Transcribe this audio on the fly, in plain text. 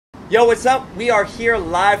Yo, what's up? We are here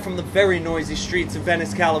live from the very noisy streets of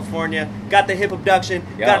Venice, California. Got the hip abduction,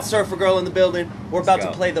 got Surfer Girl in the building. We're about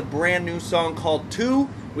to play the brand new song called 2,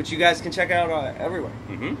 which you guys can check out everywhere.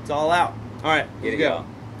 It's all out. All right, here we go.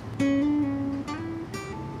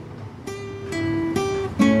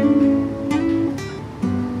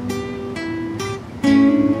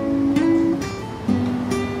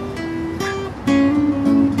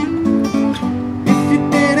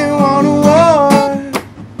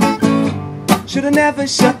 Should've never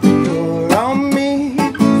shut the door on me.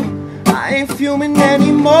 I ain't fuming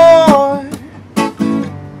anymore,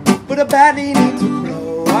 but I badly need to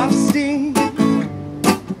blow off steam.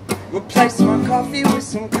 Replace my coffee with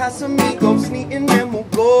some Casamigos, neat, and then we'll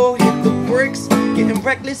go hit the bricks. Getting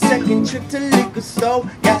reckless, second trip to liquor store.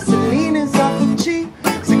 Gasoline is awful cheap.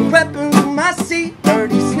 Cigarette burns on my seat,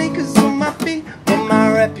 dirty sneakers on my feet, but my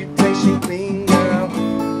reputation clean, girl.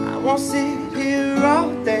 I won't sit here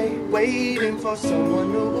all day waiting for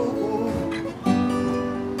someone new.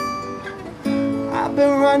 I've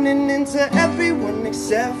been running into everyone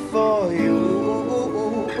except for you.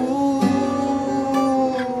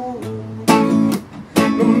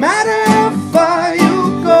 No matter how far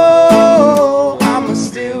you go, I'm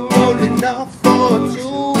still rolling up for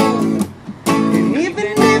 2. And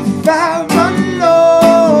even if I run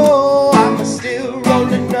low, I'm still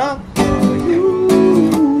rolling up for you.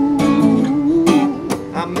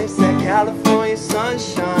 I miss that California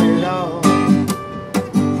sunshine, Lord.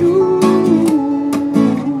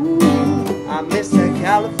 I miss that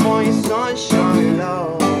California sunshine,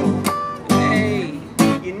 Lord. Hey,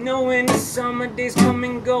 you know when the summer days come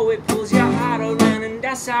and go, it pulls your heart around, and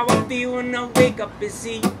that's how I feel when I wake up and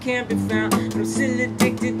see you can't be found. But I'm still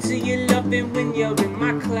addicted to your loving when you're in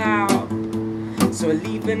my cloud. So I'm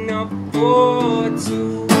leaving up for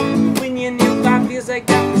 2. When your nearby feels like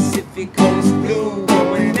that Pacific Coast blue,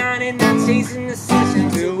 going 99 chasing the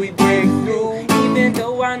sunshine till we break through. Even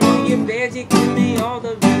though I know you're bad, you give me all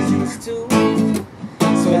the reasons to.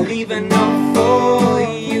 So I'm leaving up for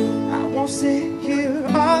you. I won't sit here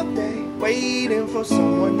all day waiting for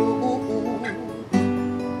someone new.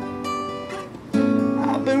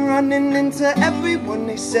 I've been running into everyone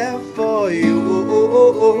except for you.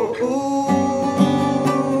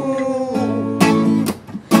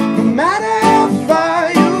 No matter how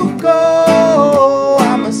far you go,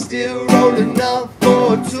 I'm still rolling up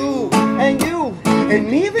for 2. And you,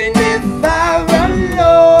 and even if I run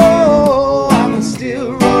low, I'm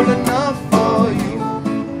still rolling up for you.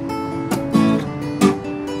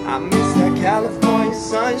 I miss that California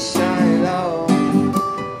sunshine, Lord.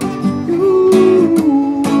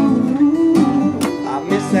 I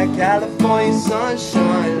miss that California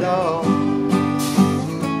sunshine, Lord.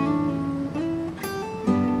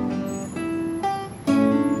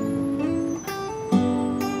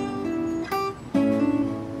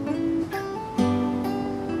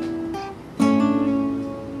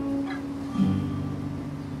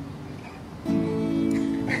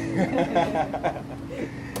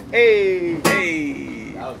 Hey!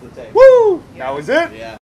 That was the tape. Woo! That was it? Yeah.